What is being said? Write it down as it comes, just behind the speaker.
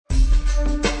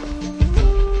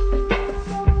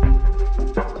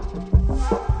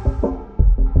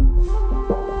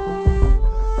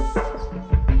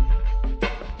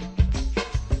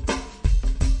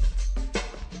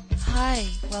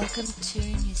welcome to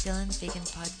New Zealand Vegan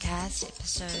Podcast,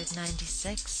 episode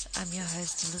 96. I'm your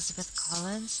host, Elizabeth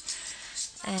Collins,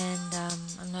 and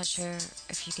I'm not sure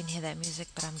if you can hear that music,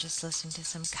 but I'm just listening to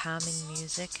some calming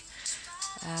music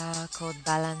called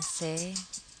Balance. The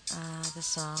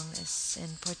song is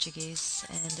in Portuguese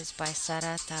and it's by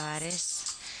Sara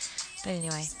Tavares. But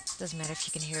anyway, doesn't matter if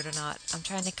you can hear it or not. I'm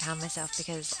trying to calm myself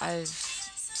because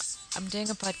I'm doing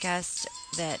a podcast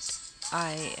that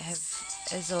I have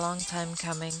is a long time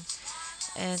coming,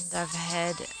 and I've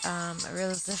had a real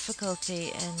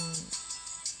difficulty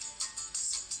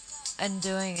in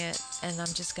doing it, and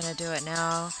I'm just gonna do it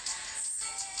now.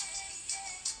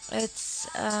 It's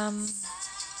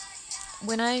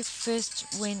when I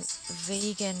first went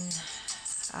vegan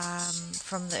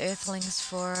from the Earthlings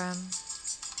Forum,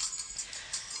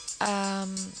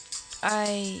 um,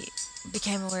 I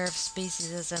became aware of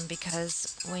speciesism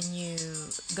because when you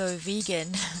go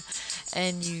vegan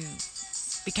and you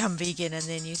become vegan and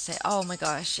then you say, oh my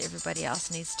gosh, everybody else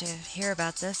needs to hear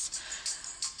about this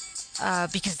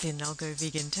because then they'll go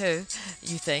vegan too,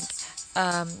 you think,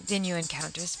 then you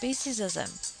encounter speciesism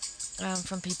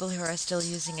from people who are still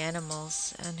using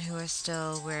animals and who are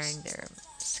still wearing their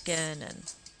skin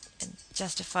and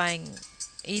justifying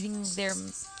eating their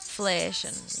flesh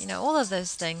and, all of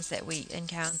those things that we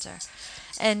encounter.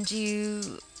 And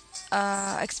you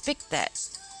expect that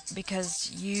because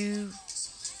you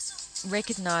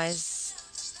recognize,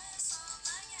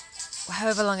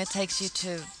 however long it takes you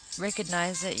to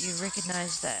recognize it, you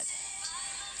recognize that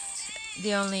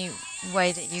the only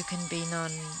way that you can be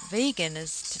non-vegan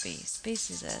is to be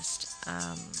speciesist.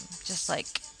 Just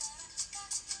like,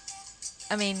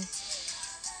 I mean,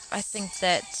 I think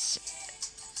that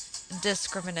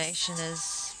discrimination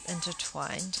is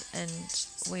intertwined, and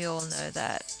we all know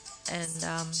that. And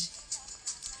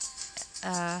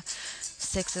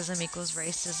sexism equals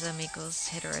racism equals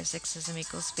heterosexism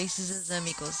equals speciesism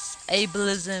equals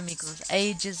ableism equals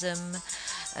ageism,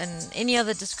 and any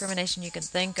other discrimination you can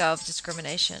think of.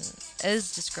 Discrimination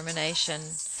is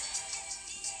discrimination,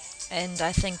 and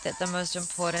I think that the most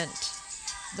important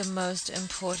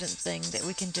thing that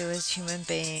we can do as human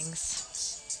beings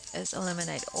is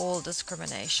eliminate all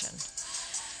discrimination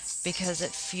because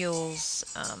it fuels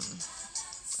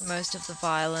most of the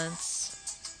violence.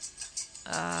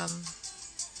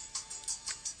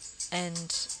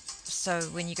 And so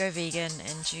when you go vegan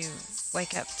and you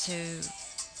wake up to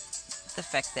the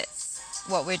fact that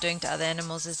what we're doing to other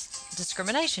animals is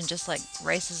discrimination, just like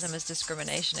racism is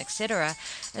discrimination, etc.,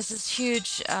 there's this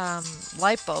huge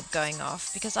light bulb going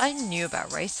off because I knew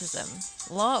about racism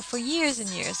for years and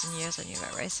years and years. I knew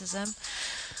about racism.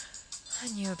 I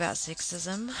knew about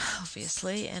sexism,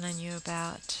 obviously, and I knew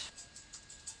about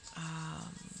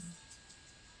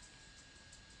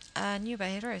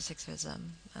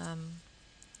heterosexism,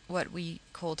 what we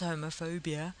called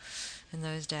homophobia in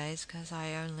those days, because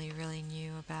I only really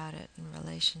knew about it in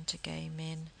relation to gay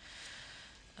men.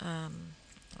 I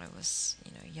was,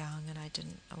 young, and I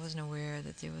wasn't aware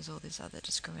that there was all this other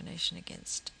discrimination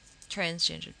against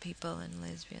transgendered people and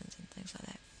lesbians and things like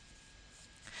that.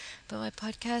 But my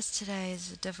podcast today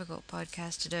is a difficult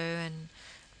podcast to do, and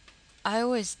I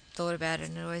always thought about it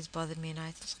and it always bothered me, and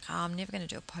I thought, I'm never going to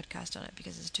do a podcast on it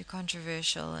because it's too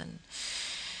controversial and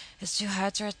it's too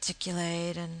hard to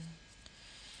articulate.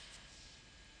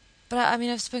 But I mean,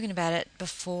 I've spoken about it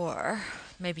before,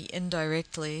 maybe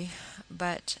indirectly,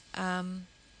 but I'm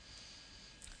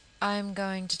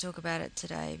going to talk about it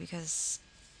today because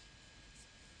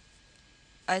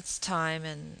it's time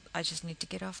and I just need to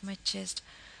get off my chest.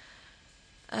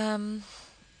 And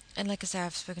like I say, I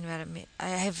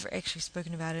have actually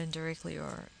spoken about it indirectly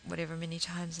or whatever many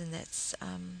times, and that's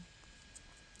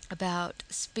about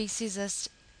speciesist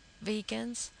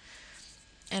vegans.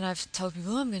 And I've told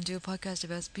people, I'm going to do a podcast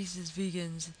about speciesist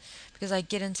vegans because I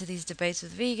get into these debates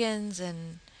with vegans,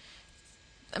 and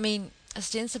I mean,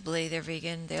 ostensibly they're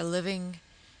vegan, they're living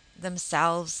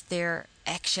themselves, their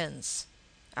actions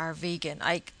are vegan.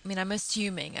 I mean, I'm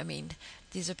assuming,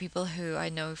 these are people who I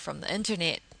know from the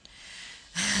internet.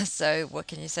 So what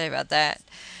can you say about that?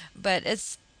 But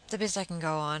it's the best I can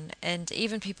go on. And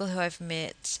even people who I've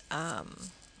met,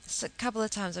 so a couple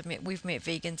of times we've met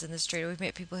vegans in the street. We've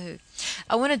met people who,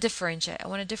 I want to differentiate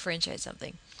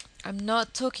something. I'm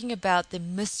not talking about the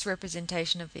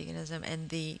misrepresentation of veganism and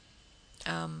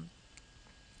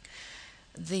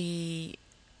the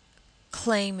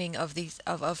claiming of these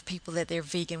of people that they're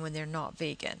vegan when they're not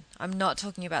vegan. I'm not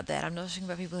talking about that. I'm not talking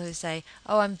about people who say,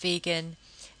 "Oh, I'm vegan,"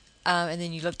 and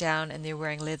then you look down and they're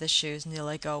wearing leather shoes and they're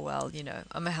like, oh, well,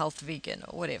 I'm a health vegan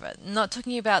or whatever. I'm not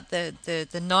talking about the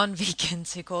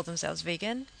non-vegans who call themselves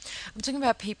vegan. I'm talking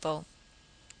about people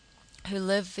who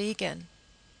live vegan,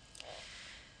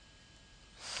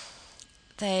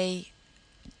 they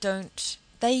don't,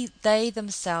 they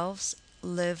themselves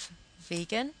live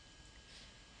vegan,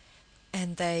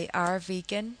 and they are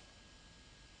vegan,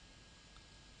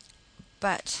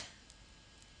 but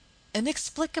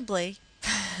inexplicably,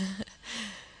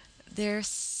 they're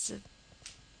still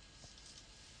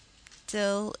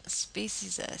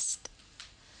speciesist.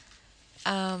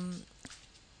 Um,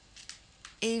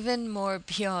 Even more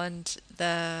beyond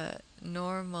the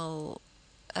normal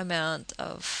amount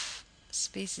of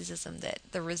speciesism, that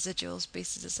the residual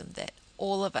speciesism that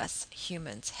all of us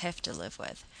humans have to live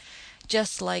with.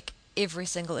 Just like every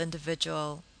single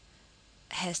individual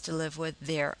has to live with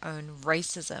their own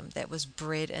racism that was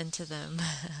bred into them.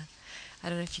 I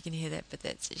don't know if you can hear that, but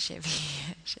that's Chevy.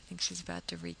 I think she's about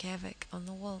to wreak havoc on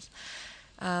the walls.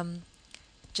 Um,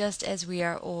 just as we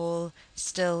are all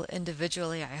still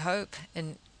individually, I hope,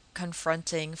 in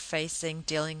confronting, facing,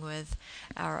 dealing with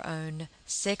our own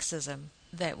sexism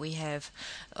that we have,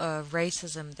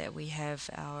 racism that we have,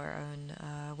 our own,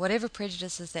 whatever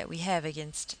prejudices that we have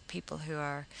against people who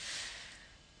are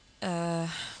uh,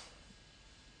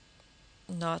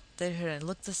 not, they don't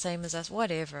look the same as us,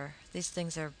 whatever. These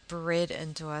things are bred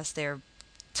into us, they're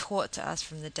taught to us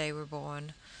from the day we're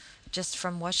born, just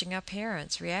from watching our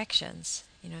parents' reactions.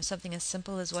 Something as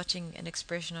simple as watching an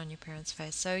expression on your parents'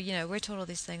 face. So, we're taught all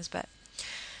these things, but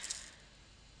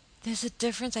there's a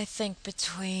difference, I think,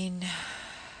 between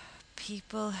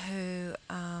people who,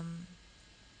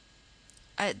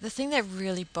 the thing that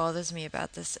really bothers me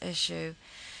about this issue,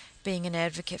 being an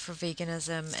advocate for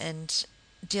veganism and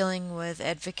dealing with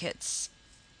advocates,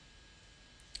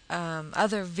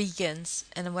 other vegans,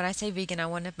 and when I say vegan, I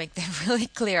want to make that really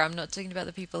clear. I'm not talking about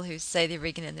the people who say they're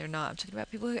vegan and they're not. I'm talking about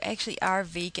people who actually are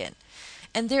vegan,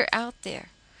 and they're out there.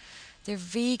 They're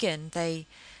vegan. I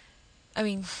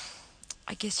mean,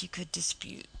 I guess you could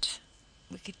dispute.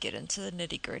 We could get into the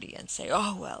nitty gritty and say,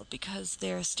 oh, well, because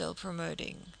they're still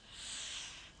promoting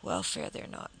welfare, they're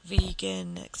not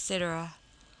vegan, etc.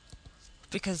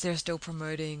 Because they're still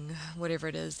promoting whatever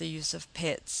it is, the use of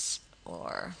pets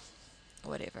or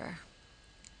whatever.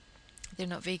 They're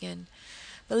not vegan.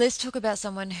 But let's talk about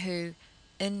someone who,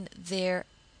 in their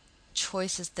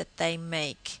choices that they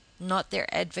make, not their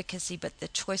advocacy, but the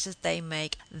choices they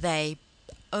make, they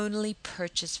only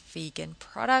purchase vegan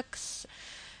products.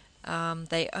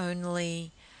 They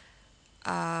only,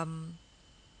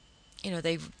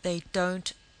 they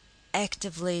don't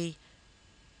actively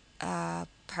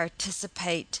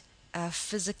participate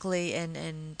physically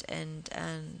and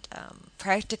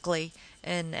practically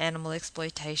in animal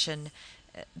exploitation.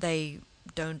 They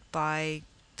don't buy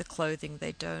the clothing.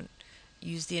 They don't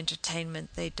use the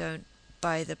entertainment. They don't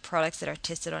buy the products that are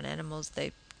tested on animals.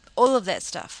 All of that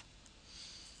stuff.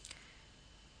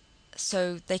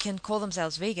 So they can call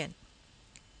themselves vegan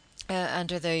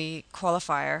under the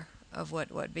qualifier of what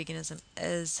veganism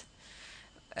is.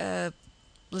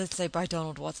 Let's say by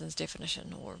Donald Watson's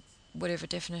definition, or whatever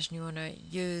definition you want to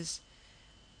use.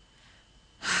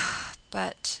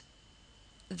 But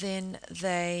then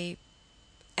they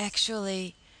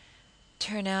actually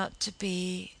turn out to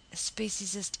be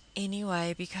speciesist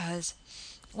anyway, because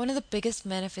one of the biggest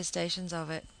manifestations of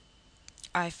it,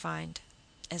 I find,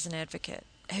 as an advocate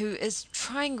who is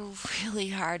trying really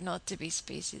hard not to be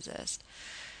speciesist,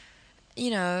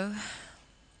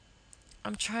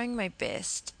 I'm trying my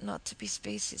best not to be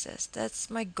speciesist. That's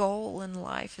my goal in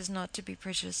life, is not to be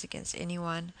prejudiced against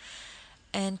anyone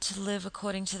and to live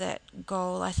according to that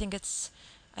goal. I think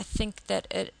that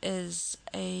it is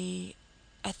the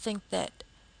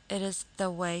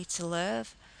way to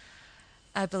live.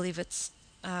 I believe it's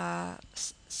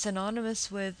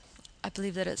synonymous with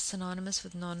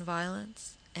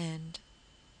nonviolence, and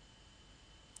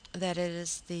that it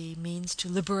is the means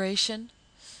to liberation,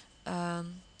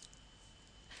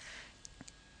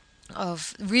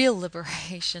 of real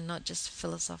liberation, not just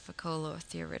philosophical or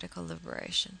theoretical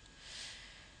liberation.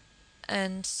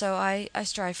 And so I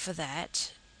strive for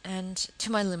that, and to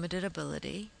my limited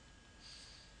ability.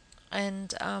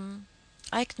 And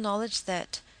I acknowledge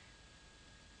that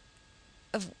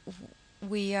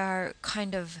we are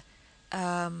kind of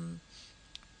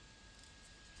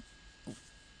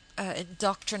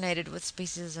indoctrinated with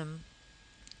speciesism,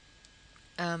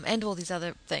 and all these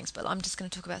other things, but I'm just going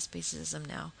to talk about speciesism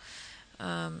now.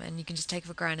 And you can just take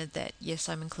for granted that, yes,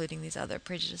 I'm including these other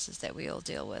prejudices that we all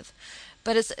deal with.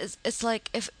 But it's like,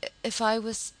 if I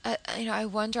was, I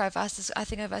wonder, I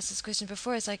think I've asked this question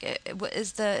before. It's like,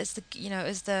 is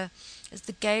the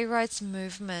gay rights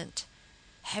movement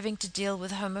having to deal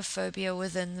with homophobia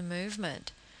within the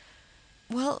movement?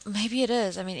 Well, maybe it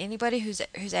is. I mean, anybody who's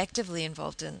actively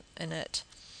involved in it,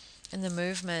 in the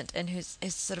movement, and who's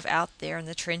is sort of out there in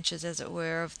the trenches, as it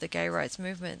were, of the gay rights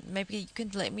movement. Maybe you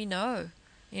can let me know.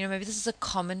 Maybe this is a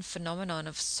common phenomenon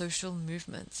of social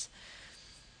movements.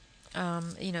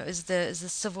 Is the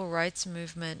civil rights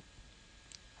movement,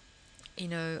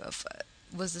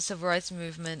 was the civil rights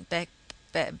movement back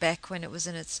when it was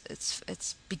in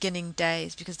its beginning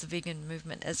days, because the vegan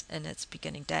movement is in its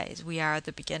beginning days. We are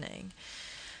the beginning.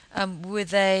 Were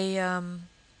they are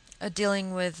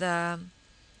dealing with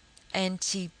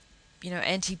anti,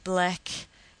 anti-black,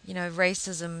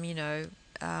 racism,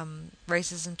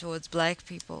 racism towards black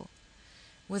people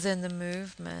within the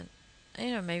movement?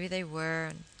 Maybe they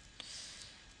were,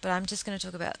 but I'm just going to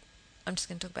talk about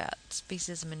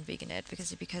speciesism and vegan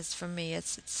advocacy, because for me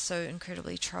it's so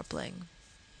incredibly troubling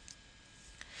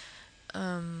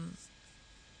um,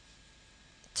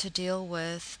 to deal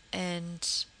with.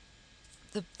 And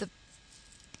the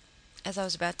as I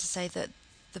was about to say, that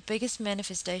the biggest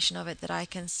manifestation of it that I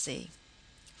can see,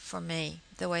 for me,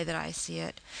 the way that I see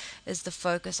it, is the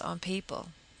focus on people,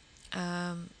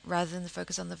 rather than the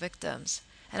focus on the victims.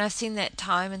 And I've seen that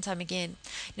time and time again.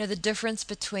 The difference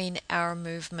between our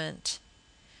movement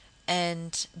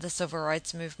and the civil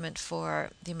rights movement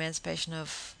for the emancipation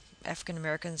of African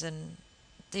Americans in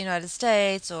the United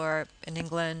States, or in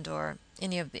England, or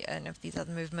any of these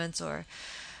other movements, or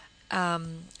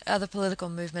other political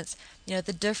movements.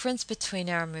 The difference between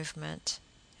our movement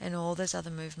and all those other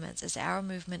movements is our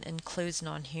movement includes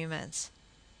non-humans.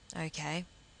 Okay?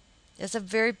 There's a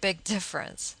very big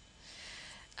difference.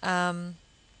 Um,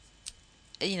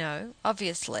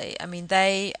 Obviously, I mean,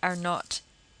 they are not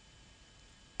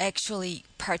actually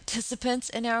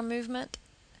participants in our movement,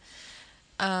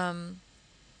 um,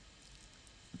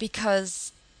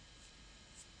 because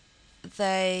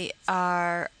they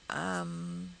are,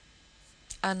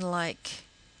 unlike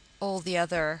all the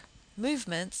other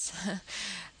movements,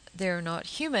 they're not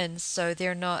humans, so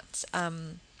they're not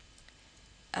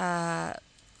uh,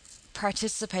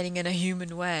 participating in a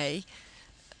human way.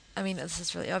 I mean, this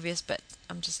is really obvious, but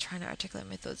I'm just trying to articulate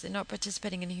my thoughts. They're not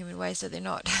participating in a human way, so they're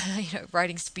not,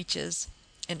 writing speeches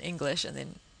in English and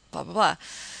then blah blah blah,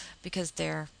 because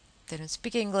they don't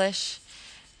speak English,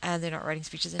 and they're not writing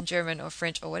speeches in German or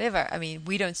French or whatever. I mean,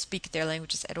 we don't speak their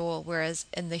languages at all. Whereas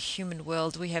in the human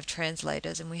world, we have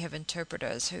translators and we have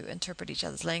interpreters who interpret each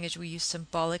other's language. We use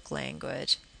symbolic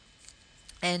language.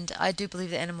 And I do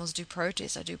believe that animals do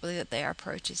protest. I do believe that they are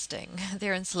protesting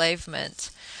their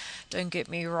enslavement. Don't get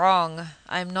me wrong.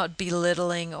 I'm not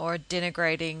belittling or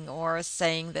denigrating or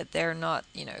saying that they're not,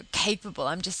 capable.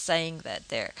 I'm just saying that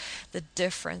the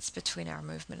difference between our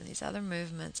movement and these other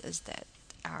movements is that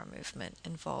our movement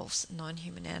involves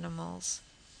non-human animals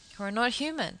who are not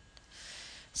human.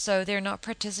 So they're not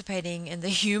participating in the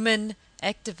human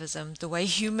activism the way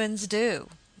humans do.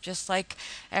 Just like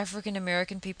African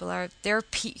American people are, they're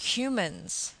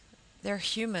humans. They're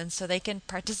humans, so they can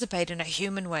participate in a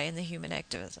human way in the human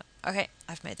activism. Okay,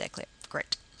 I've made that clear.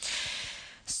 Great.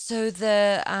 So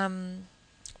the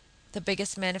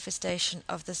biggest manifestation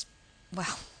of this,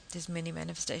 well, there's many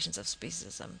manifestations of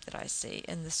speciesism that I see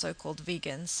in the so-called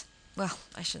vegans. Well,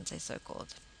 I shouldn't say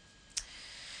so-called.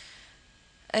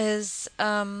 Is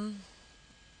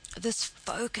this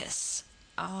focus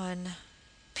on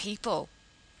people.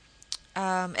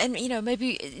 And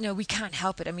maybe we can't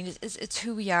help it. I mean, it's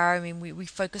who we are. I mean, we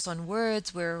focus on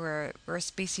words. We're a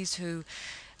species who,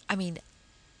 I mean,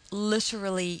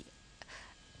 literally,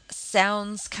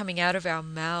 sounds coming out of our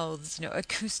mouths,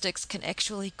 acoustics can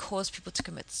actually cause people to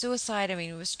commit suicide. I mean,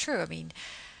 it was true. I mean,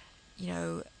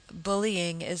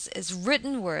 bullying is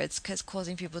written words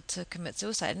causing people to commit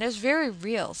suicide, and it's very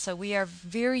real. So we are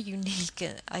very unique,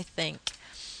 I think,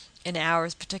 in our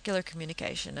particular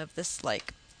communication of this,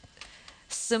 like,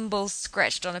 symbols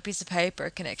scratched on a piece of paper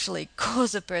can actually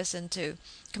cause a person to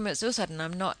commit suicide. And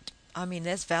I mean,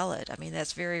 that's valid. I mean,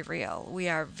 that's very real. We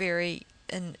are very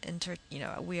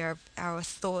our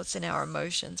thoughts and our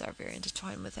emotions are very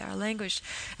intertwined with our language.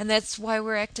 And that's why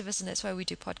we're activists, and that's why we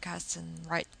do podcasts and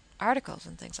write articles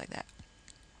and things like that.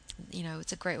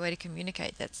 It's a great way to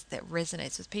communicate that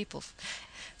resonates with people.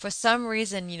 For some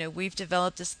reason, we've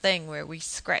developed this thing where we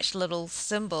scratch little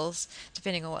symbols,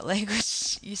 depending on what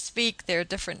language you speak, they're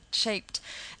different shaped,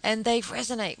 and they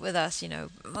resonate with us,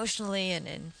 emotionally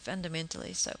and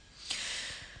fundamentally.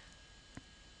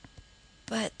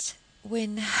 But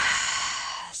when,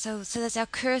 so that's our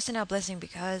curse and our blessing,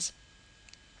 because,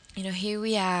 here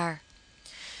we are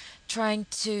trying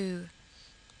to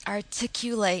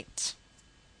articulate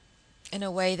in a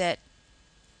way that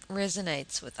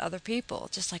resonates with other people,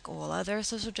 just like all other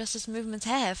social justice movements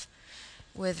have.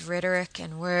 with rhetoric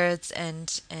and words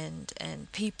and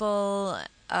people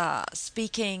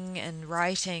speaking and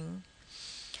writing,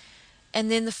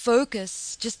 and then the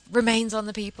focus just remains on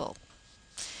the people.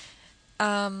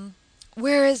 And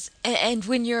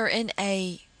when you're in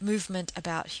a movement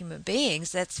about human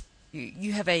beings, that's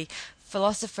you have a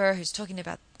philosopher who's talking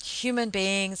about human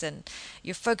beings, and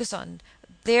you focus on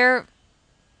their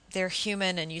they're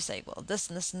human, and you say, well, this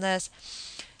and this and this,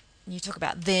 and you talk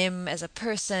about them as a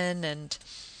person, and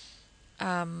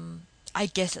I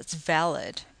guess it's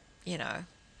valid, you know,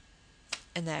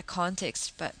 in that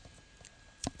context. But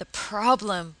the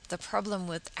problem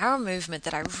with our movement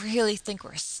that I really think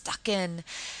we're stuck in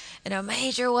a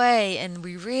major way, and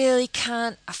we really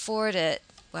can't afford it.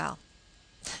 Well,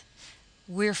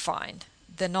 we're fine.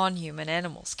 The non-human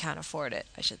animals can't afford it,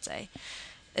 I should say.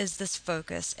 Is this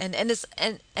focus, and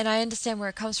I understand where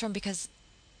it comes from, because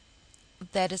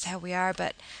that is how we are.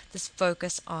 But this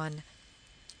focus on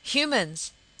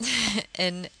humans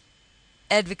and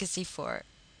advocacy for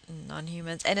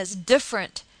non-humans, and it's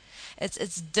different.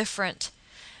 It's different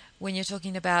when you're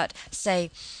talking about, say,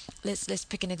 let's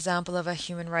pick an example of a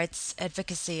human rights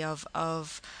advocacy of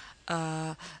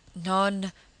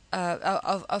non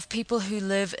of people who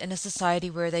live in a society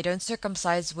where they don't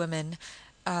circumcise women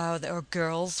or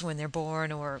girls when they're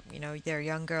born, or they're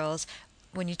young girls.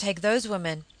 When you take those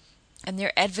women and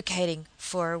they're advocating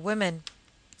for women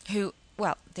who,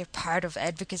 well, they're part of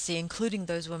advocacy, including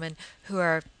those women who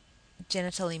are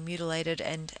genitally mutilated,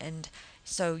 and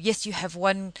so yes, you have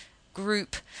one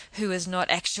group who is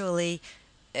not actually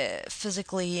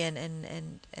physically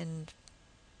and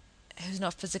who's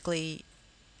not physically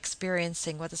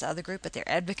experiencing what this other group, but they're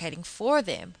advocating for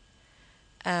them.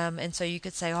 And so you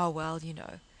could say, oh, well,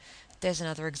 there's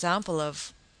another example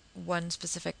of one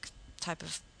specific type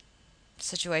of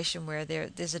situation where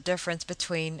there's a difference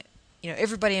between,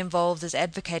 everybody involved is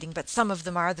advocating, but some of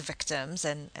them are the victims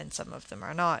and some of them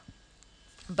are not.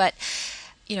 But,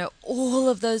 all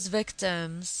of those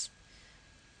victims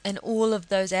and all of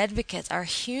those advocates are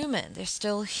human. They're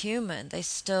still human. They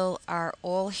still are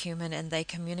all human, and they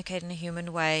communicate in a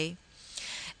human way.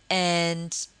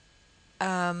 And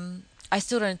I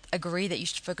still don't agree that you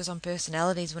should focus on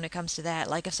personalities when it comes to that.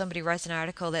 Like, if somebody writes an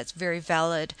article that's very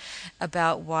valid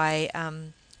about why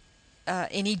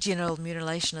any genital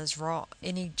mutilation is wrong,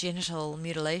 any genital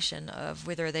mutilation of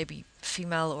whether they be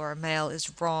female or male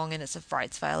is wrong, and it's a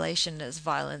rights violation, it's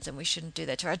violence, and we shouldn't do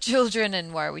that to our children,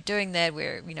 and why are we doing that?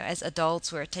 We're, as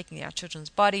adults, we're taking our children's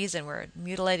bodies and we're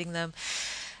mutilating them.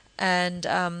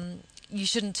 And you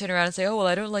shouldn't turn around and say, oh, well,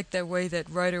 I don't like the way that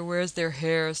writer wears their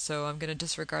hair, so I'm going to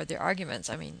disregard their arguments.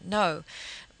 I mean, no.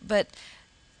 But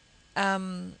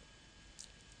when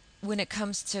it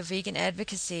comes to vegan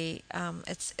advocacy,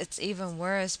 it's even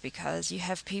worse, because you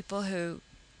have people who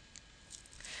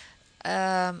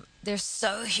they're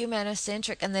so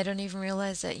humanocentric, and they don't even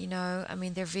realize that, I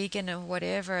mean, they're vegan or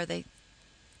whatever they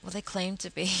claim to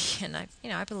be, and I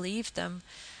believe them,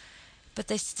 but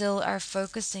they still are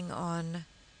focusing on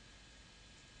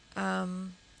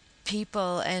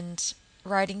people and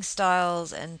writing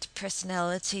styles and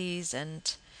personalities,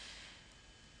 and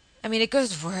I mean, it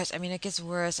goes worse. I mean, it gets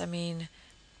worse. I mean,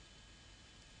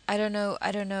 I don't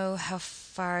know how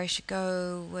far I should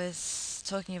go with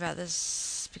talking about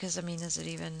this, because I mean, is it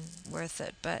even worth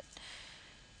it? But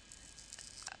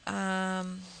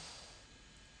I've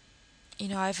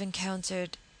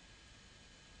encountered,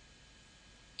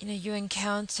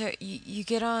 you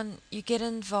get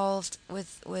involved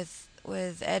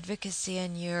with advocacy,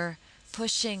 and you're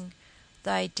pushing the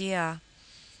idea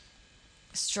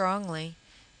strongly,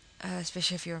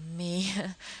 especially if you're me,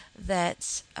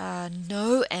 that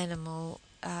no animal,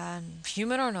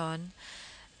 human or non,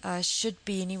 should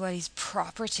be anybody's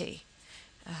property.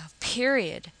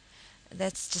 Period.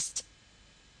 That's just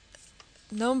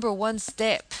number one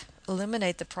step.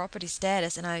 Eliminate the property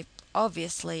status. And I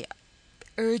obviously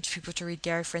urge people to read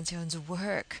Gary Francione's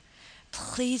work.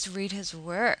 Please read his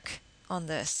work on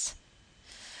this.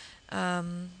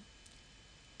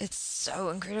 It's so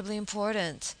incredibly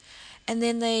important. And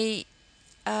then they,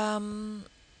 all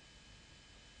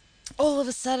of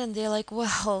a sudden, they're like,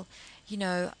 well,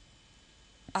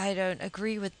 I don't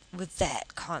agree with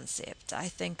that concept. I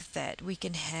think that we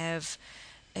can have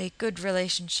a good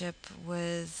relationship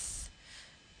with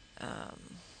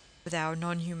our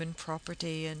non-human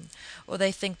property, or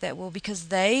they think that, well, because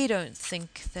they don't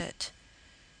think that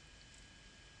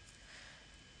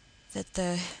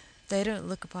they don't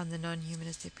look upon the non-human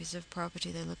as their piece of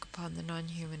property, they look upon the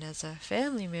non-human as a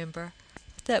family member,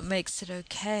 that makes it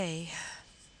okay,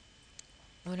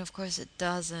 when of course it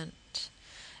doesn't.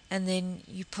 And then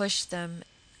you push them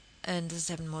and this has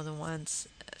happened more than once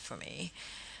for me.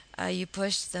 You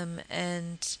push them,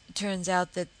 and it turns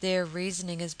out that their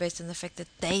reasoning is based on the fact that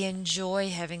they enjoy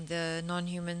having the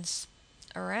non-humans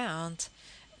around,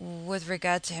 with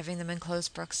regard to having them in close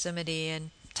proximity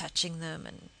and touching them,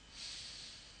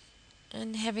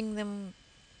 and having them,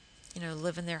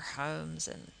 live in their homes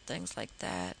and things like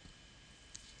that.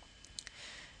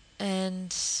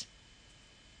 And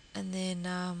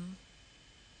then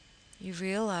you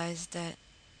realize that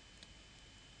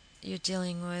you're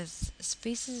dealing with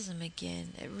speciesism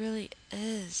again. It really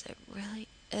is. It really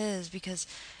is, because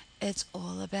it's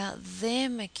all about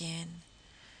them again.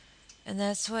 And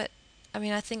that's what, I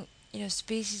think,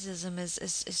 speciesism is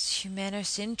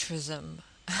humanocentrism.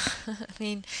 I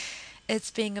mean, it's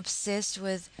being obsessed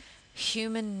with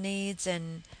human needs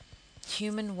and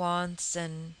human wants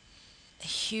and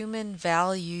human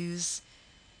values,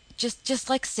 just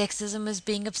like sexism is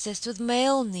being obsessed with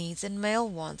male needs and male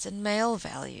wants and male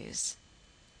values.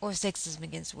 Or sexism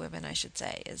against women, I should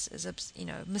say, is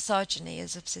misogyny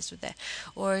is obsessed with that.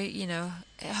 Or,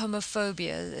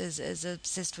 homophobia is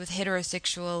obsessed with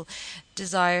heterosexual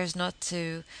desires not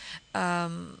to,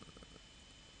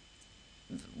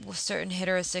 certain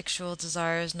heterosexual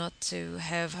desires not to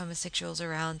have homosexuals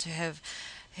around, to have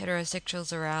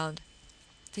heterosexuals around.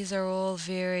 These are all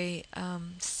very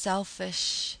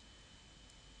selfish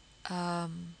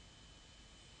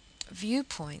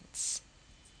viewpoints.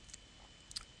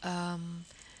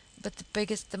 But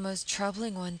the most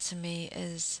troubling one to me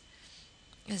is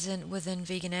within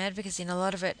vegan advocacy, and a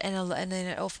lot of it, and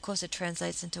then of course it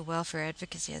translates into welfare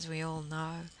advocacy, as we all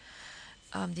know.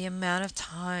 The amount of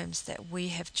times that we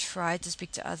have tried to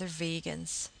speak to other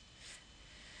vegans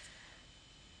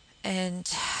and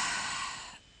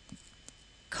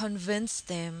convince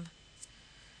them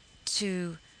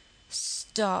to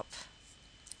stop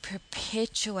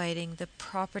perpetuating the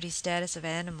property status of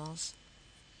animals.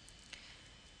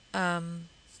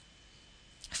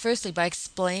 Firstly, by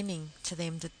explaining to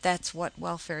them that that's what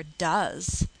welfare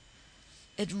does.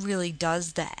 It really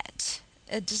does that.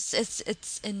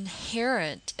 It's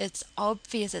inherent, it's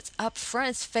obvious, it's upfront,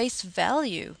 it's face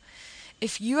value.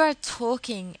 If you are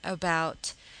talking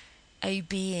about a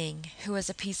being who is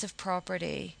a piece of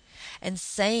property and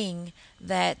saying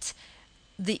that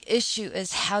the issue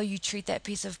is how you treat that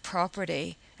piece of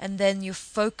property, and then you're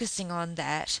focusing on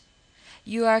that,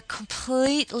 you are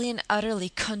completely and utterly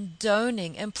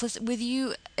condoning, implicit, whether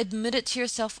you admit it to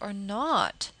yourself or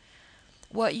not.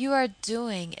 What you are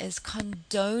doing is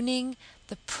condoning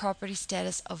the property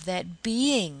status of that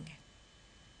being.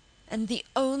 And the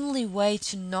only way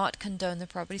to not condone the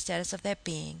property status of that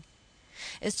being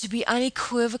is to be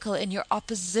unequivocal in your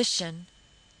opposition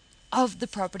of the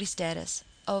property status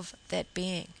of that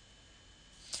being.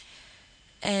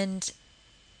 And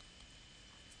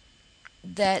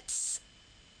that's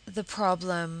the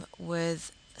problem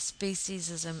with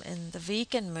speciesism in the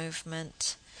vegan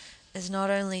movement, is not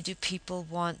only do people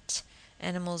want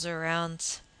animals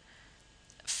around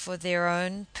for their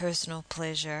own personal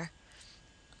pleasure,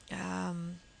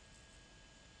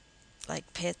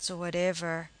 like pets or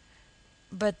whatever,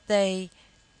 but they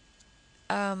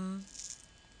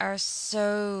are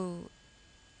so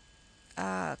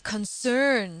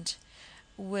concerned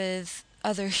with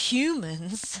other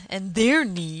humans and their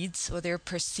needs, or their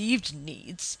perceived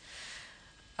needs,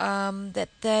 that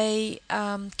they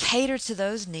cater to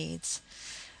those needs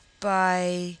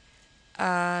by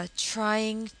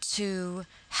trying to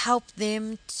help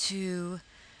them to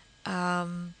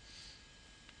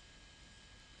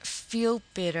feel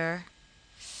better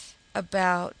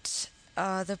about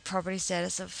the property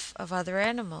status of other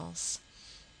animals.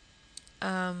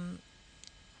 And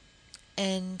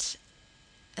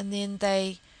then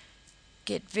they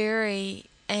get very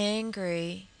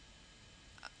angry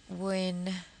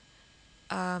when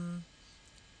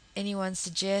anyone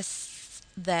suggests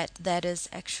that that is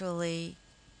actually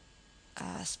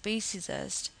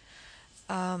speciesist.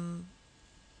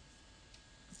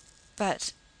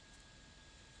 But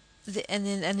and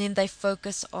then they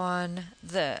focus on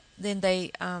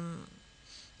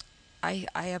I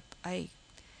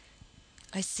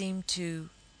seem to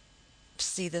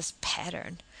see this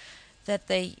pattern, that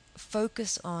they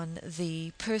focus on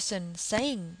the person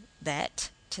saying that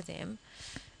to them,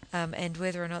 and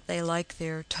whether or not they like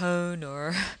their tone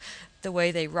or the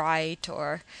way they write,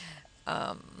 or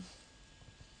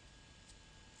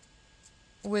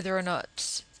whether or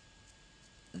not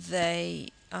they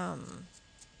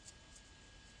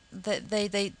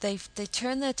they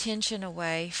turn the attention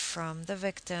away from the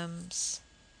victims,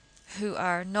 who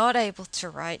are not able to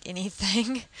write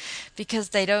anything because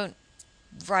they don't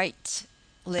write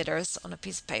letters on a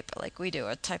piece of paper like we do,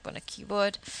 or type on a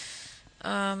keyboard.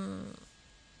 Um,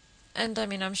 and I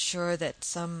mean, I'm sure that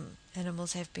some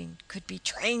animals could be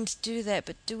trained to do that,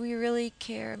 but do we really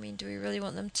care? I mean, do we really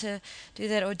want them to do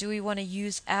that, or do we want to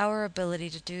use our ability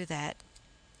to do that?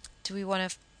 Do we want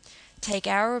to take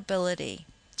our ability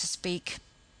to speak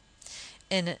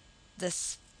in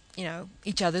this,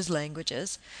 each other's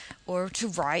languages, or to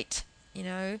write, you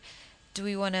know, do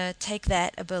we want to take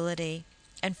that ability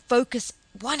and focus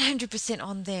 100%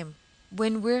 on them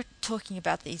when we're talking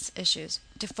about these issues,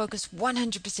 to focus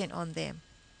 100% on them?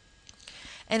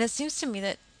 And it seems to me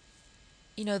that,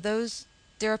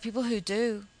 there are people who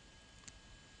do,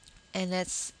 and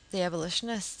that's the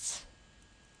abolitionists.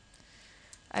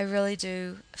 I really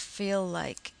do feel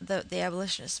like the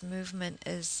abolitionist movement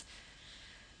is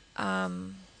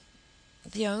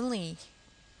the only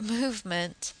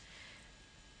movement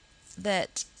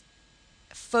that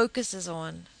focuses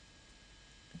on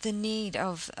the need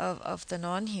of the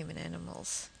non-human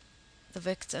animals, the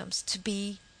victims, to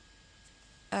be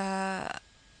no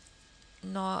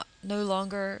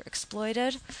longer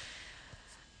exploited,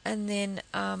 and then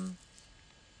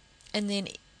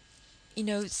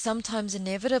sometimes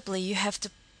inevitably you have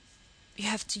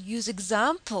to use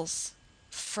examples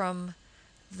from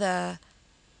the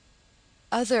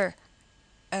other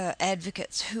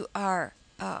advocates who are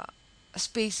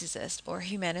speciesist or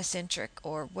humanocentric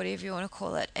or whatever you want to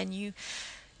call it, and you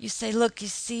say, look, you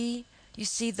see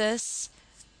this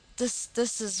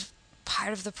is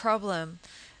part of the problem.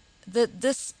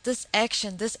 This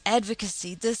action, this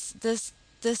advocacy, this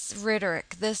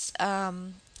rhetoric, this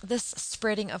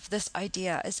spreading of this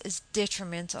idea is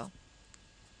detrimental.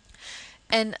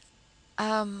 And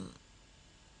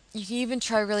you can even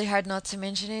try really hard not to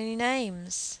mention any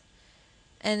names,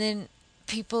 and then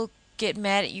people get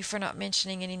mad at you for not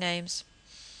mentioning any names,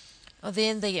 or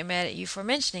then they get mad at you for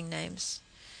mentioning names,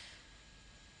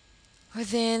 or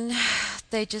then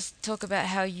they just talk about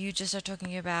how you just are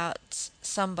talking about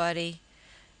somebody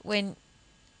when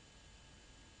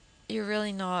you're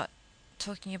really not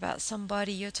talking about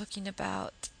somebody, you're talking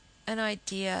about an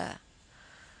idea.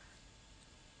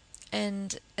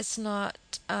 And it's not,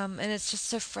 and it's just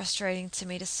so frustrating to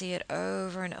me to see it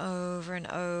over and over and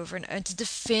over, and to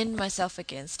defend myself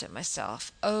against it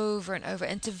myself over and over,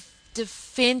 and to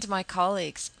defend my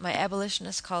colleagues, my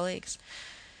abolitionist colleagues,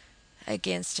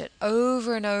 against it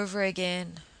over and over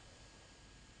again.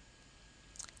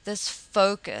 This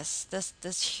focus, this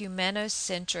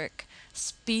humanocentric,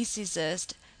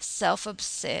 speciesist,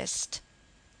 self-obsessed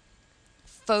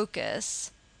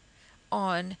focus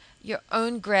on your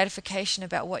own gratification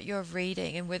about what you're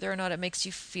reading, and whether or not it makes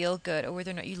you feel good, or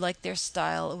whether or not you like their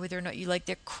style, or whether or not you like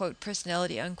their quote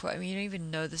personality unquote. I mean, you don't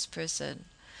even know this person.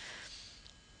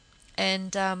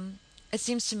 And it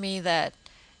seems to me that,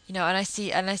 and I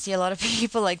see a lot of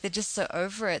people, like, they're just so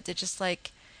over it. They're just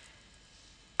like,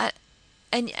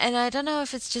 and I don't know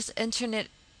if it's just internet.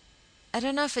 I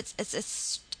don't know if it's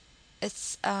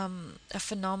a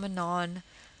phenomenon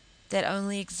that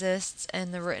only exists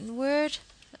in the written word,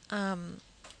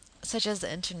 such as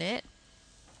the internet.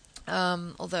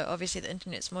 Although obviously the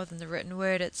internet's more than the written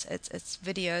word, it's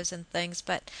videos and things,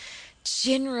 but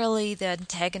generally the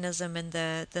antagonism and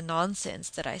the nonsense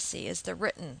that I see is the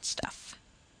written stuff.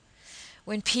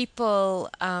 When people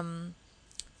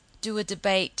do a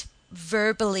debate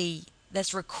verbally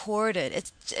that's recorded,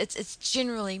 it's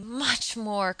generally much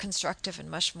more constructive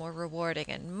and much more rewarding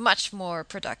and much more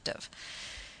productive.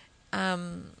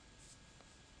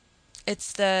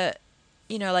 It's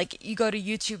like you go to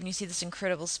YouTube and you see this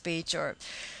incredible speech, or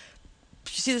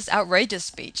you see this outrageous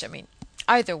speech. I mean,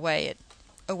 either way, it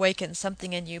awakens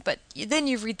something in you. But then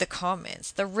you read the comments,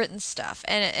 the written stuff,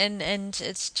 and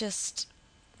it's just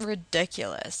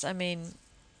ridiculous. I mean,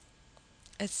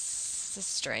 it's a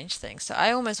strange thing. So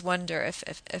I almost wonder if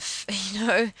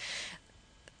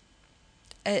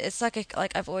it's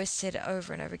like I've always said it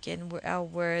over and over again. Our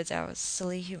words, our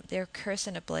silly, they're a curse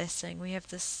and a blessing. We have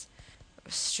this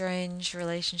strange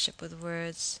relationship with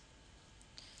words,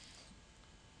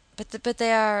 but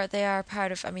they are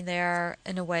part of. I mean, they are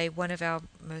in a way one of our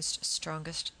most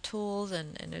strongest tools,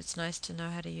 and it's nice to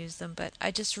know how to use them. But I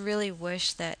just really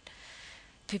wish that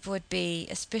people would be,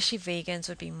 especially vegans,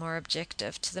 would be more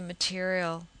objective to the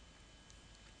material,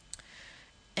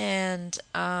 and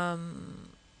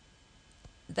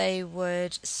they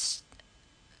would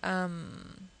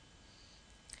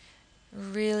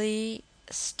really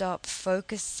stop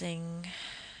focusing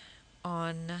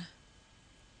on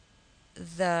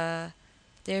their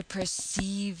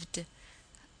perceived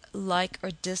like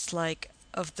or dislike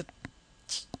of the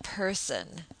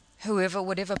person,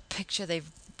 whatever picture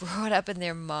they've brought up in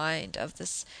their mind of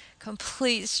this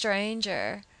complete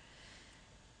stranger,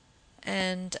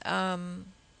 and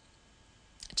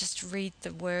just read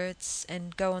the words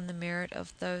and go on the merit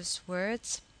of those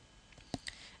words,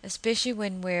 especially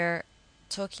when we're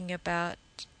talking about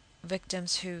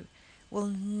victims who will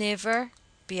never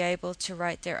be able to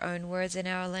write their own words in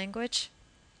our language,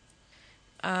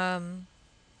 um,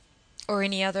 or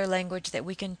any other language that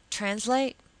we can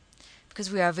translate,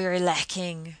 because we are very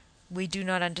lacking. We do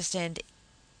not understand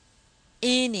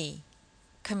any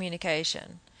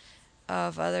communication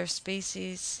of other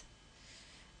species.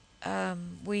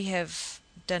 We have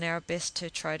done our best to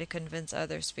try to convince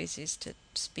other species to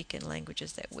speak in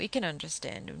languages that we can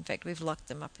understand. In fact, we've locked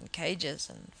them up in cages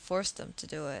and forced them to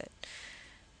do it.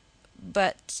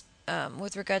 But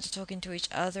with regard to talking to each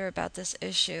other about this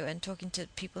issue and talking to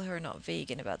people who are not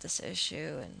vegan about this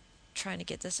issue and trying to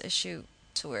get this issue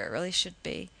to where it really should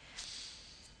be,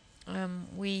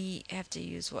 we have to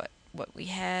use what we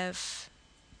have.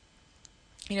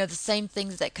 You know, the same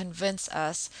things that convince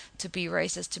us to be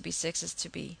racist, to be sexist, to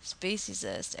be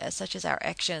speciesist, as such as our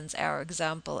actions, our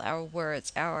example, our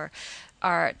words, our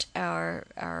art,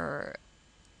 our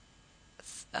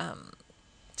um,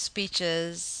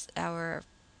 speeches, our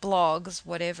blogs,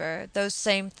 whatever. Those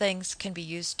same things can be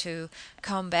used to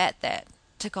combat that,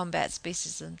 to combat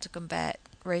speciesism, to combat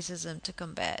racism, to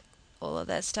combat all of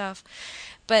that stuff.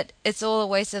 But it's all a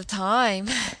waste of time.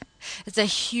 It's a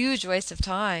huge waste of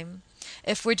time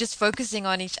if we're just focusing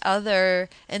on each other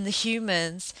and the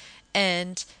humans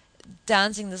and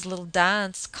dancing this little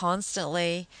dance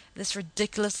constantly, this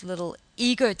ridiculous little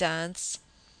ego dance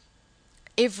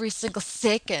every single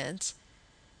second,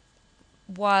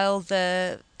 while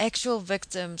the actual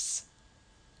victims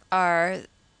are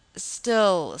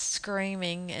still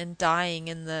screaming and dying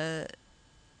in the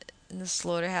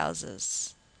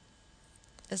slaughterhouses.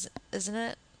 Isn't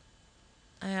it?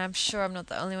 I'm sure I'm not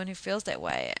the only one who feels that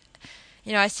way.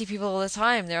 You know, I see people all the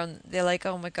time. They're like,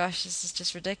 "Oh my gosh, this is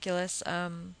just ridiculous."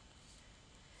 You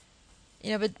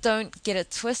know, but don't get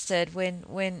it twisted.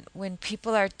 When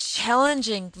people are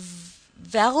challenging,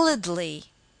 validly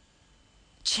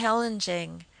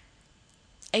challenging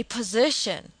a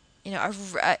position, you know,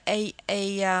 a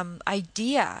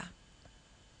idea,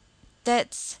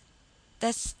 that's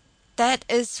that's that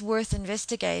is worth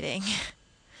investigating.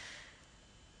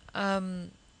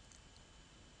 um,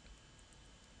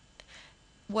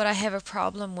 what I have a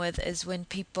problem with is when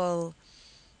people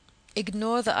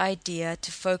ignore the idea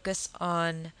to focus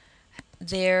on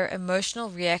their emotional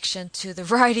reaction to the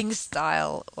writing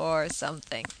style or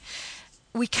something.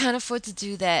 We can't afford to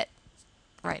do that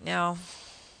right now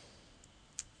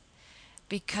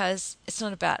because it's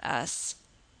not about us.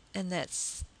 And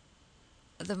that's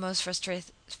the most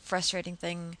frustrating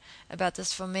thing about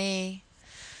this for me.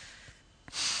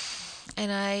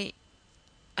 And I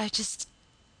just,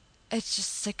 it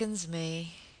just sickens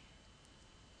me.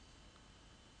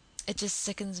 It just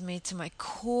sickens me to my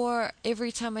core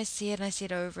every time I see it, and I see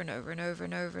it over and over and over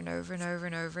and over and over and over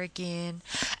and over again.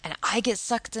 And I get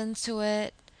sucked into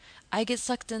it. I get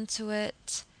sucked into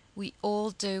it. We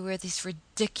all do. We're these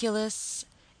ridiculous,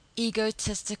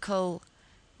 egotistical,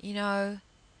 you know,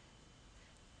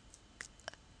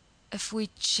 if we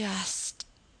just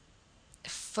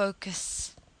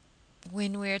focus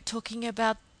when we're talking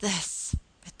about this,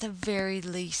 at the very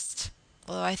least,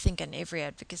 although I think in every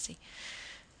advocacy,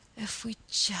 if we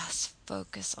just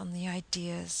focus on the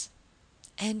ideas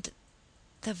and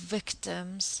the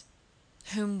victims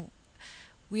whom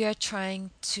we are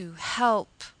trying to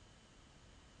help,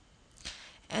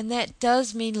 and that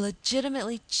does mean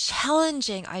legitimately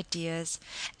challenging ideas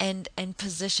and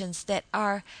positions that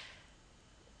are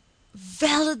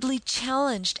validly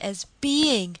challenged as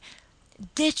being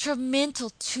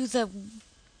detrimental to the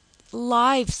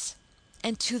lives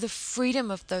and to the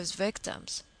freedom of those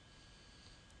victims,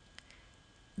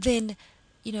 then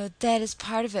you know that is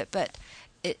part of it. But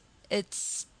it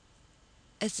it's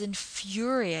it's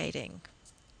infuriating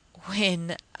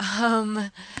when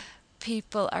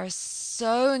people are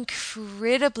so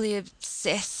incredibly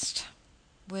obsessed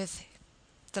with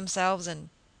themselves and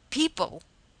people,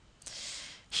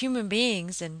 human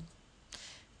beings, and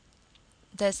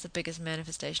that's the biggest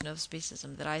manifestation of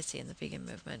speciesism that I see in the vegan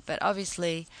movement. But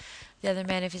obviously, the other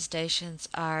manifestations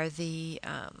are the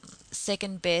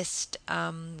second best.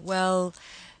 Well,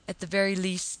 at the very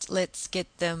least, let's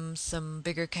get them some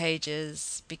bigger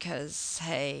cages because,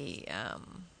 hey,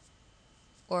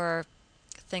 or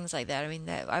things like that. I mean,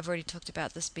 I've already talked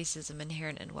about the speciesism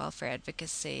inherent in welfare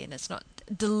advocacy, and it's not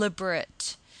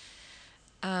deliberate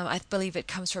I believe it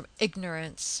comes from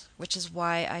ignorance, which is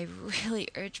why I really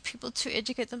urge people to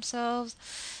educate themselves.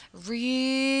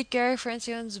 Read Gary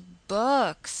Francione's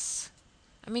books.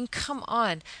 I mean, come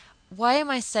on. Why am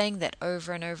I saying that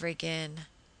over and over again?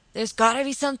 There's got to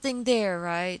be something there,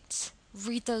 right?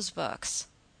 Read those books.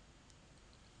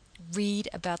 Read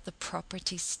about the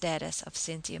property status of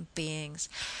sentient beings.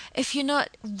 If you're not,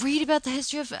 read about the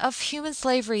history of human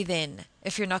slavery then,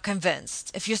 if you're not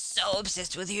convinced. If you're so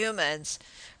obsessed with humans,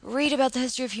 read about the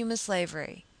history of human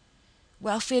slavery.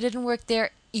 Welfare didn't work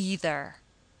there either,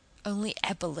 only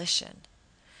abolition.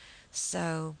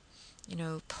 So,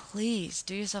 please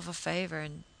do yourself a favor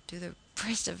and do the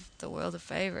rest of the world a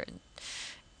favor and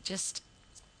just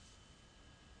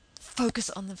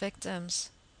focus on the victims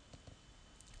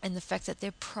and the fact that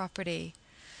they're property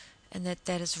and that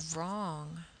that is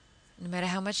wrong. No matter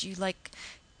how much you like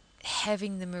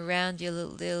having them around your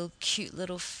little cute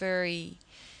little furry,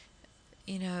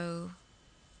 you know,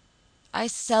 I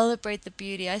celebrate the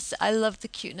beauty. I love the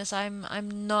cuteness.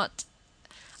 I'm not.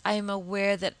 I am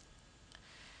aware that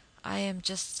I am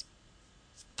just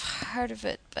part of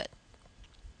it, but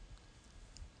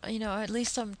at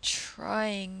least I'm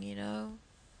trying.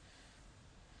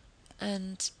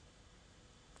 And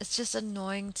it's just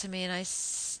annoying to me, and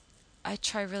I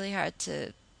try really hard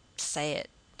to say it.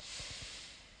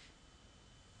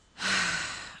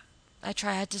 I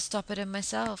try hard to stop it in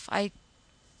myself. I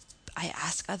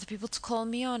ask other people to call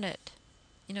me on it.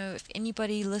 If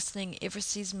anybody listening ever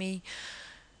sees me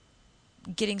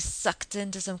getting sucked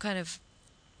into some kind of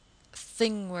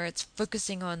thing where it's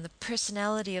focusing on the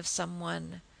personality of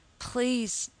someone,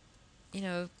 please,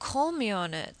 call me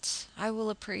on it. I will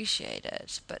appreciate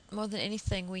it. But more than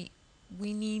anything, we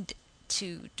need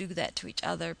to do that to each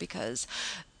other because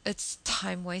it's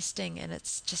time wasting and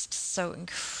it's just so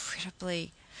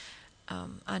incredibly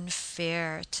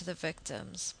unfair to the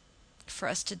victims for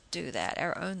us to do that.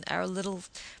 Our little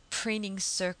preening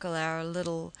circle, our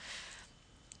little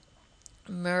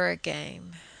mirror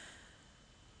game.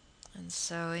 And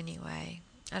so anyway,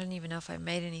 I don't even know if I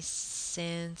made any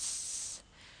sense.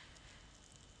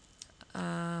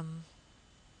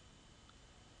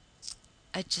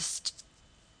 I just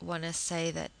want to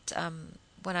say that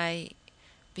when I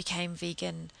became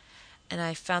vegan and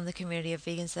I found the community of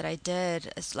vegans that I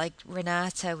did, it's like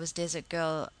Renata was Desert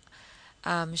Girl.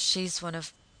 She's one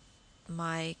of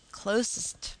my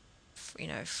closest,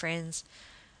 friends.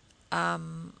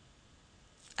 Um,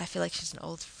 I feel like she's an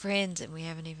old friend, and we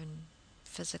haven't even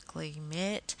physically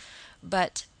met.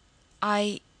 But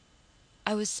I,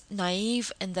 I was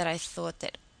naive in that I thought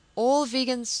that all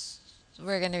vegans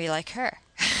were going to be like her.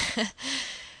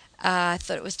 I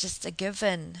thought it was just a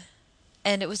given,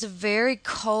 and it was a very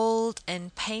cold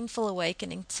and painful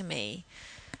awakening to me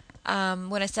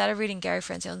when I started reading Gary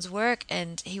Francione's work,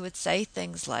 and he would say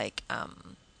things like,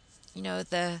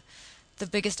 the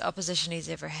biggest opposition he's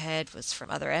ever had was from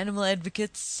other animal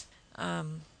advocates, a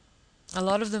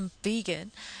lot of them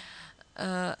vegan,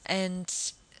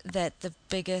 and that the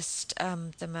biggest,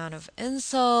 the amount of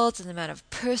insults and the amount of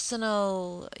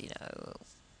personal,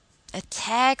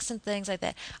 attacks and things like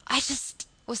that. I just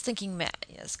was thinking, man,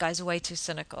 this guy's way too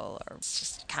cynical, or it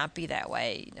just can't be that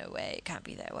way. No way, it can't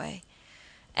be that way.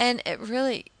 And it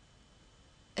really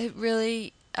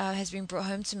has been brought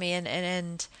home to me, and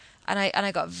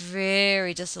I got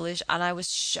very disillusioned, and I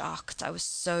was shocked. I was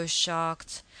so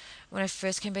shocked when I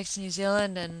first came back to New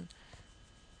Zealand, and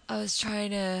I was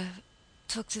trying to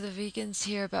talk to the vegans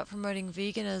here about promoting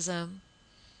veganism.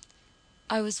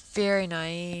 I was very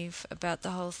naive about the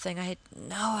whole thing. I had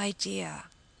no idea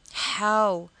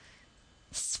how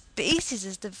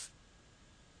speciesist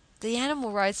the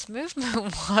animal rights movement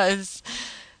was.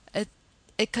 It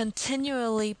it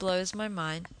continually blows my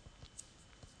mind,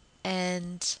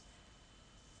 and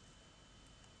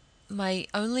my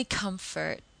only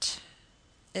comfort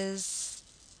is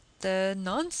the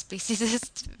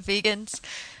non-speciesist vegans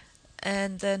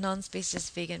and the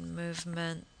non-speciesist vegan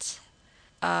movement,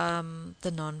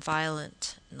 the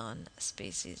non-violent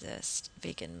non-speciesist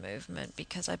vegan movement,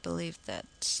 because I believe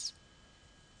that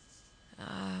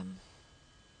um,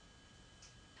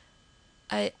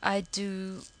 I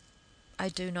do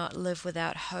not live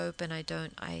without hope, and I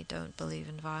don't believe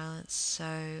in violence.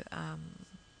 So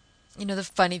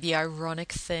the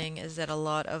ironic thing is that a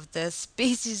lot of the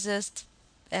speciesist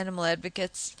animal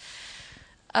advocates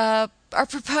are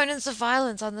proponents of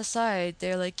violence on the side.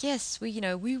 They're like, yes,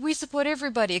 we support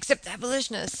everybody except the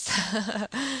abolitionists.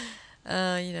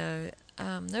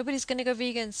 Nobody's gonna go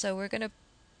vegan, so we're the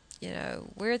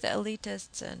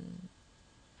elitists. And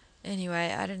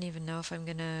anyway, I don't even know if I'm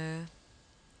gonna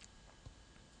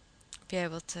be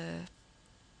able to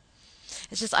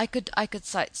It's just I could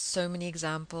cite so many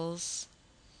examples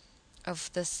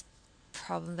of this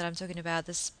problem that I'm talking about,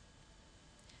 this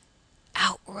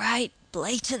outright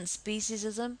blatant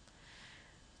speciesism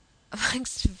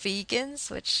amongst vegans,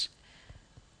 which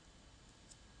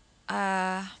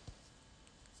uh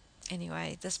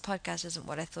anyway, this podcast isn't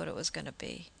what I thought it was going to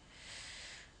be.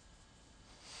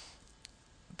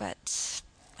 But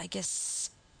I guess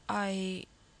I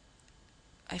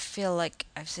I feel like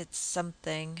I've said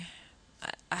something.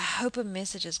 I hope a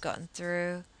message has gotten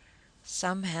through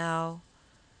somehow.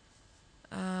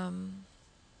 Um,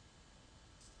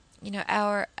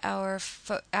 our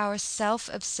self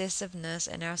obsessiveness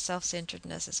and our self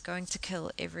centeredness is going to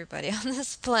kill everybody on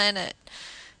this planet.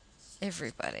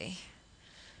 Everybody.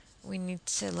 We need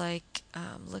to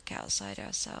look outside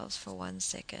ourselves for 1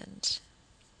 second.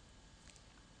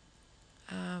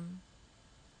 Um,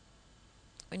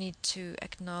 we need to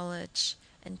acknowledge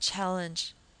and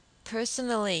challenge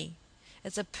personally.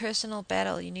 It's a personal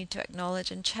battle. You need to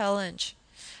acknowledge and challenge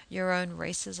your own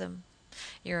racism,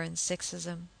 your own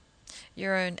sexism,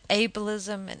 your own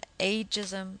ableism and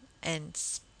ageism and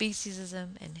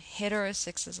speciesism and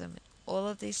heterosexism, and all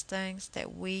of these things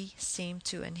that we seem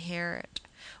to inherit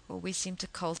or we seem to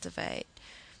cultivate,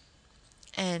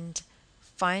 and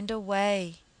find a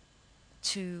way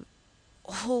to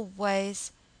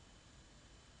always,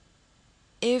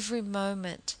 every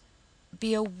moment,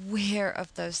 be aware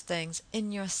of those things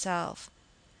in yourself.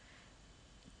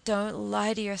 Don't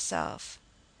lie to yourself.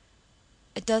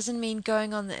 It doesn't mean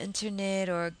going on the internet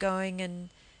or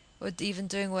or even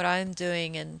doing what I'm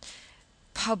doing and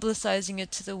publicizing it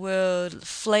to the world,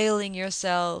 flailing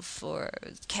yourself or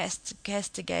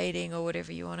castigating or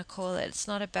whatever you want to call it. It's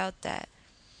not about that.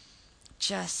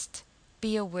 Just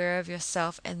be aware of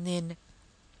yourself, and then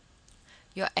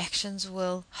your actions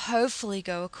will hopefully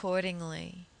go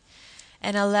accordingly,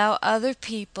 and allow other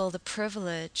people the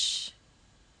privilege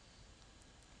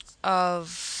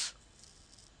of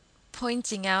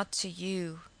pointing out to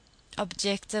you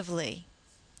objectively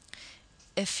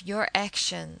if your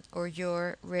action or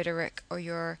your rhetoric or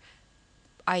your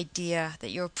idea that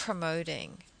you're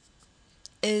promoting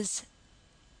is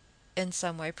in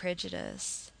some way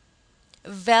prejudiced.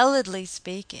 Validly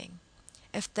speaking,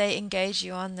 if they engage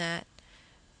you on that,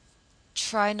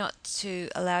 try not to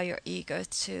allow your ego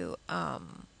to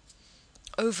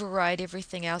override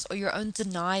everything else, or your own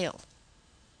denial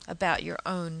about your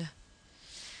own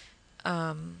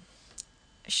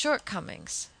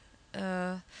shortcomings.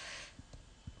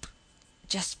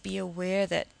 Just be aware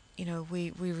that,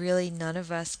 we really, none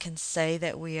of us can say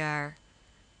that we are,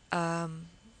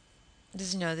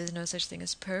 there's no such thing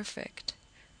as perfect.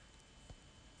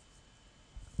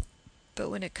 But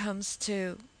when it comes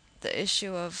to the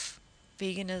issue of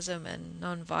veganism and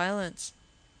nonviolence,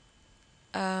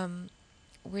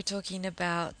 we're talking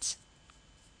about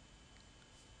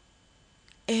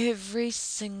every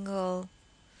single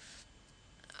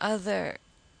other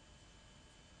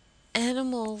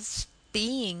animal's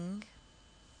being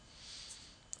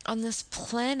on this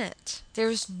planet.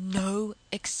 There's no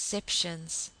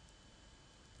exceptions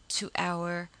to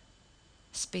our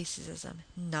speciesism.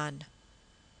 None.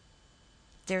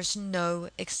 There's no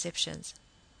exceptions.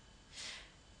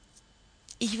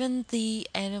 Even the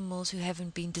animals who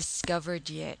haven't been discovered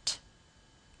yet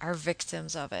are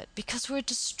victims of it, because we're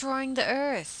destroying the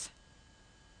earth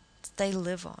that they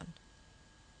live on.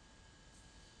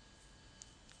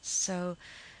 So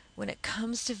when it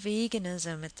comes to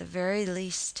veganism, at the very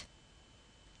least,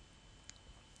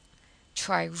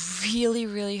 try really,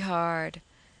 really hard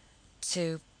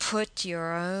to put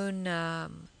your own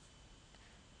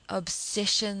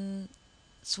obsessions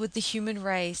with the human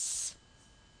race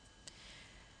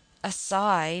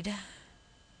aside,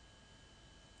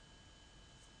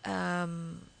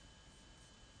 and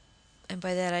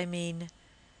by that I mean,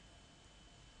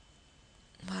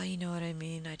 well, you know what I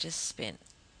mean. I just spent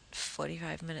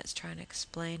 45 minutes trying to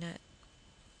explain it.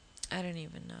 I don't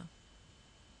even know.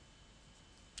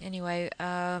 Anyway,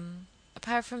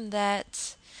 apart from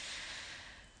that,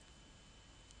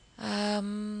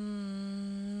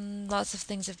 lots of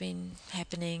things have been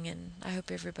happening, and I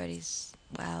hope everybody's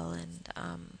well, and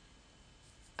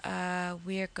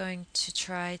we are going to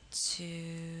try to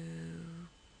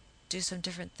do some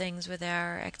different things with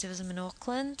our activism in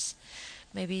Auckland.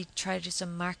 Maybe try to do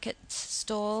some market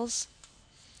stalls,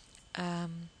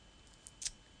 and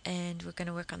we're going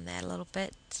to work on that a little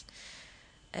bit.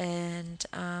 And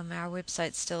our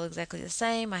website's still exactly the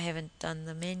same. I haven't done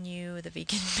the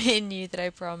vegan menu that I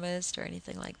promised or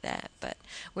anything like that, but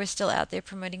we're still out there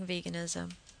promoting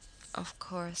veganism, of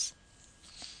course.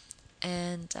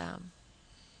 And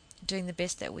doing the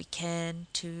best that we can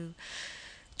to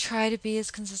try to be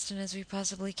as consistent as we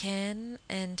possibly can,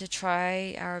 and to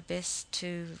try our best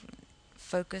to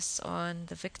focus on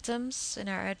the victims in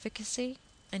our advocacy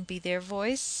and be their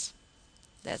voice.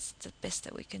 That's the best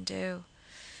that we can do.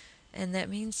 And that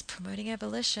means promoting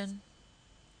abolition.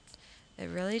 It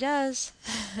really does.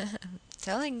 I'm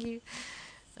telling you.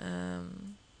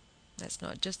 Um, that's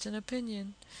not just an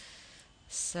opinion.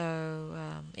 So,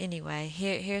 anyway,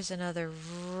 here's another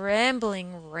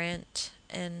rambling rant,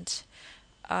 and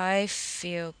I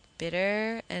feel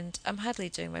bitter, and I'm hardly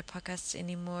doing my podcasts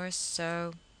anymore,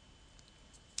 so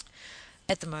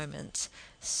at the moment.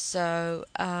 So,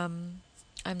 I'm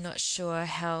not sure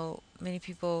how many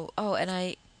people. Oh,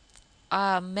 and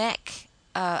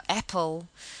Apple,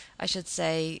 I should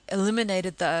say,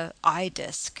 eliminated the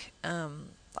iDisk.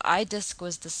 The iDisk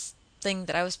was this thing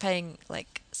that I was paying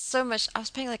like so much. I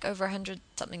was paying like over $100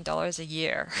 something a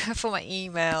year for my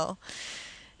email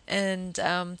and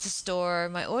to store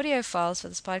my audio files for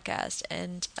this podcast.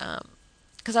 And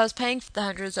because I was paying the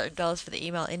 $100 for the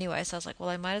email anyway, so I was like, well,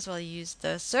 I might as well use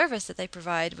the service that they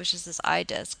provide, which is this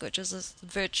iDisk, which is this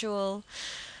virtual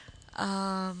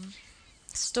um,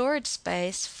 storage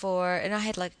space for, and I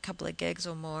had like a couple of gigs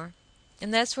or more,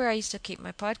 and that's where I used to keep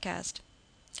my podcast.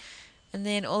 And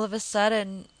then all of a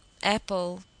sudden,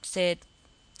 Apple said,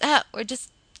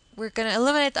 we're gonna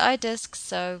eliminate the iDisk,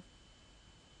 so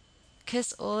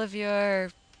kiss all of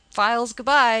your files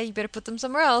goodbye. You better put them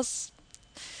somewhere else.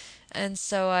 And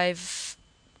so I've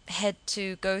had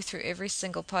to go through every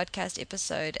single podcast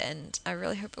episode, and I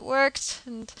really hope it worked.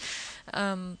 And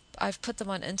I've put them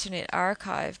on Internet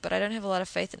Archive, but I don't have a lot of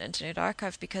faith in Internet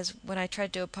Archive because when I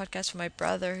tried to do a podcast for my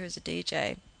brother, who's a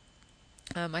DJ,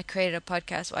 I created a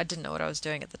podcast. Well, I didn't know what I was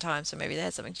doing at the time, so maybe that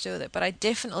had something to do with it. But I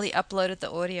definitely uploaded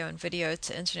the audio and video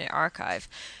to Internet Archive,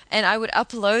 and I would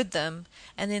upload them,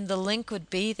 and then the link would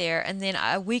be there, and then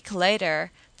a week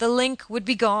later, the link would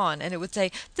be gone, and it would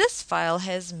say, "This file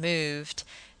has moved.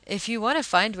 If you want to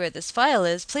find where this file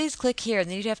is, please click here," and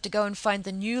then you'd have to go and find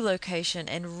the new location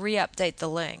and re-update the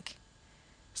link.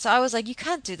 So I was like, you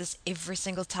can't do this every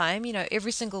single time.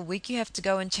 Every single week you have to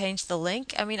go and change the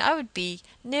link. I mean, I would be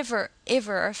never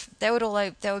ever.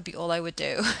 That would be all I would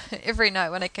do every night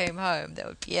when I came home. That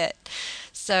would be it.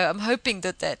 So I'm hoping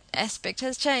that aspect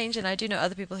has changed, and I do know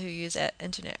other people who use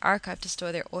Internet Archive to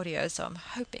store their audio. So I'm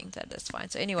hoping that that's fine.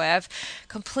 So anyway, I've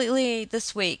completely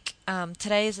this week.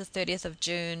 Today is the 30th of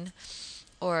June,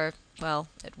 or well,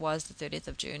 it was the 30th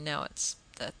of June. Now it's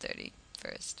the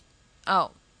 31st.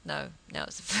 Oh, no, now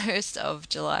it's the 1st of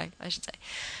July, I should say.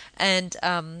 And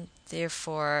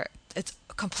therefore, it's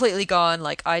completely gone.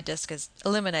 Like, iDisk is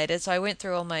eliminated. So I went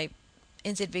through all my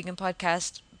NZ Vegan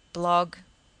podcast blog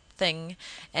thing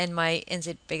and my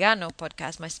NZ Vegano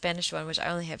podcast, my Spanish one, which I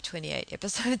only have 28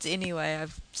 episodes anyway.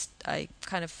 I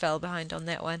kind of fell behind on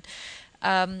that one.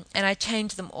 And I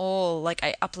changed them all. Like,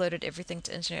 I uploaded everything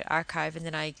to Internet Archive, and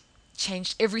then I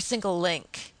changed every single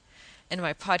link in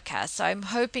my podcast. So I'm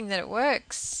hoping that it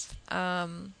works. I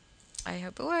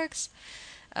hope it works.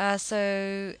 That's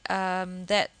something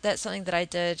that I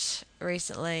did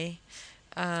recently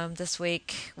this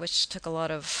week, which took a lot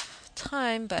of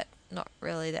time, but not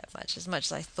really that much, as much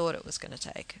as I thought it was going to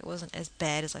take. It wasn't as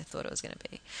bad as I thought it was going to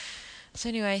be. So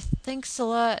anyway, thanks a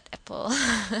lot, Apple.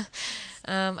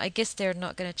 I guess they're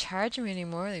not going to charge me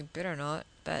anymore. They better not.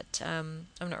 But I'm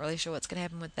not really sure what's going to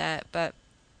happen with that. But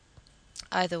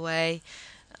either way,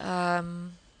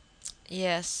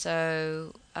 yeah,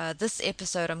 so this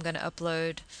episode I'm going to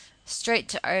upload straight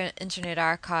to our Internet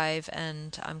Archive,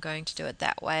 and I'm going to do it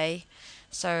that way.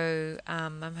 So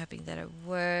I'm hoping that it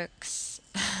works,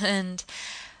 and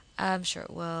I'm sure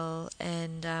it will.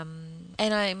 And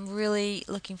I'm really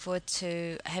looking forward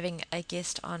to having a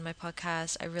guest on my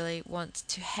podcast. I really want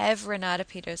to have Renata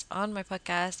Peters on my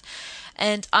podcast,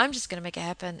 and I'm just going to make it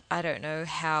happen. I don't know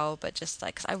how, but just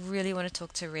like, 'cause I really want to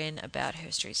talk to Ren about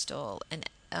her street stall in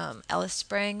Alice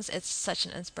Springs. It's such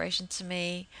an inspiration to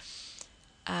me.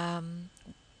 Um,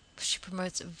 she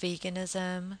promotes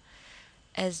veganism,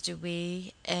 as do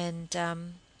we, and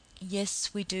yes,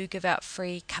 we do give out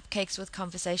free cupcakes with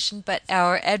conversation, but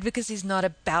our advocacy is not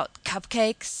about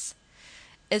cupcakes.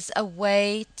 It's a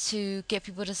way to get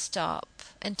people to stop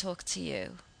and talk to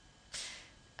you.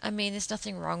 I mean, there's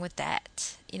nothing wrong with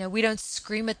that. We don't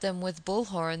scream at them with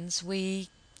bullhorns. We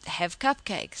have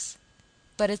cupcakes.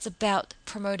 But it's about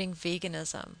promoting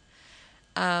veganism.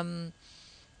 Um,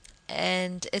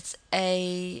 and it's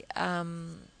a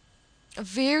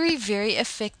very, very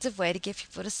effective way to get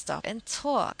people to stop and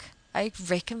talk. I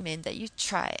recommend that you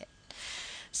try it.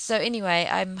 So anyway,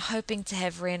 I'm hoping to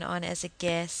have Ren on as a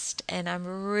guest, and I'm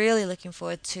really looking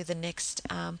forward to the next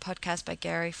podcast by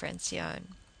Gary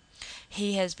Francione.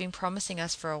 He has been promising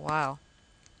us for a while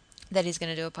that he's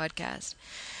going to do a podcast,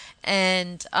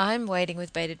 and I'm waiting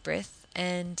with bated breath.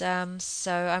 And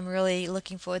so I'm really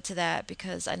looking forward to that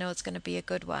because I know it's going to be a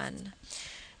good one.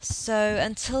 So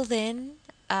until then,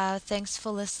 thanks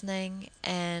for listening,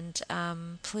 and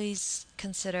please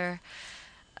consider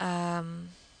um,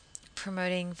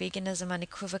 promoting veganism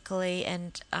unequivocally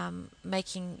and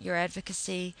making your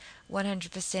advocacy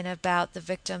 100% about the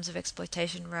victims of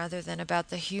exploitation rather than about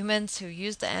the humans who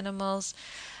use the animals.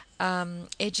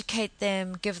 Educate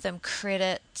them, give them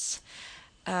credit.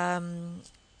 Um,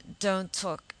 don't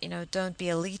talk, don't be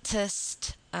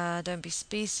elitist, don't be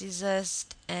speciesist,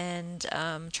 and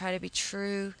try to be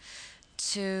true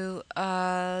to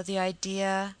the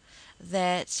idea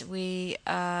that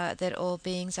that all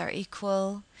beings are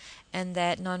equal, and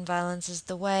that nonviolence is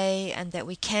the way, and that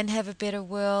we can have a better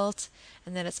world,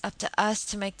 and that it's up to us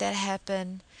to make that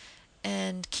happen.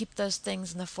 And keep those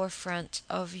things in the forefront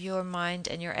of your mind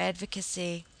and your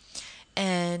advocacy,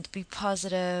 and be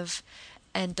positive,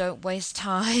 and don't waste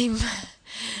time.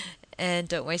 And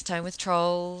don't waste time with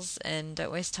trolls, and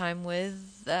don't waste time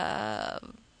with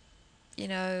you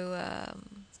know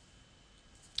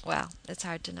well, it's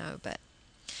hard to know, but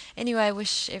anyway, I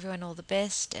wish everyone all the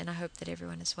best, and I hope that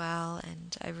everyone is well,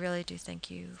 and I really do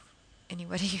thank you,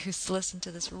 anybody who's listened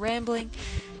to this rambling,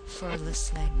 for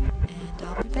listening, and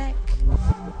I'll be back.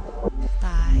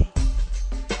 Bye.